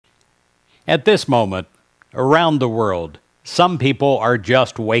At this moment, around the world, some people are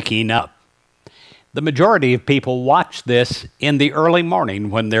just waking up. The majority of people watch this in the early morning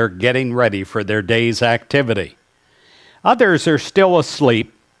when they're getting ready for their day's activity. Others are still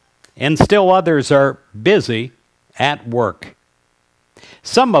asleep, and still others are busy at work.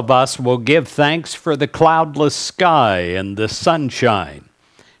 Some of us will give thanks for the cloudless sky and the sunshine.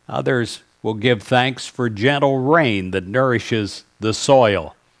 Others will give thanks for gentle rain that nourishes the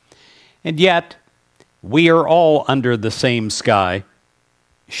soil. And yet, we are all under the same sky,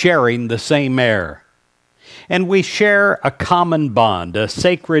 sharing the same air. And we share a common bond, a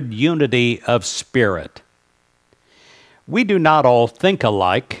sacred unity of spirit. We do not all think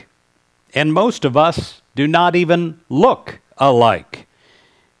alike, and most of us do not even look alike.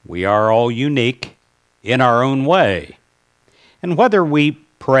 We are all unique in our own way. And whether we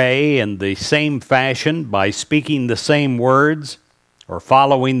pray in the same fashion by speaking the same words or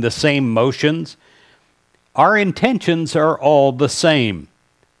following the same motions, our intentions are all the same,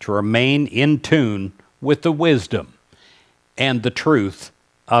 to remain in tune with the wisdom and the truth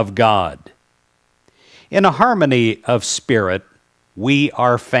of God. In a harmony of spirit, we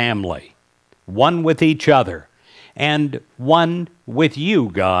are family, one with each other, and one with you,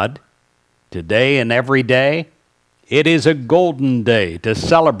 God. Today and every day, it is a golden day to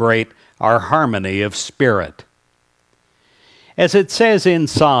celebrate our harmony of spirit. As it says in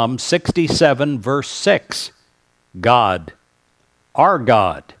Psalm 67, verse 6, God, our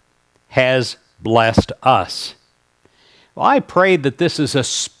God, has blessed us. Well, I pray that this is a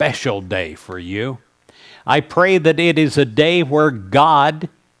special day for you. I pray that it is a day where God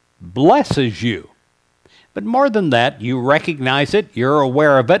blesses you. But more than that, you recognize it, you're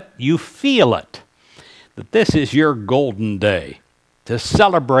aware of it, you feel it. That this is your golden day to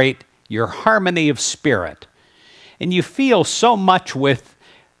celebrate your harmony of spirit. And you feel so much with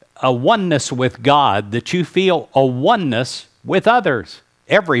a oneness with God that you feel a oneness with others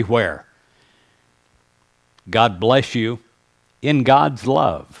everywhere. God bless you in God's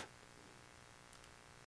love.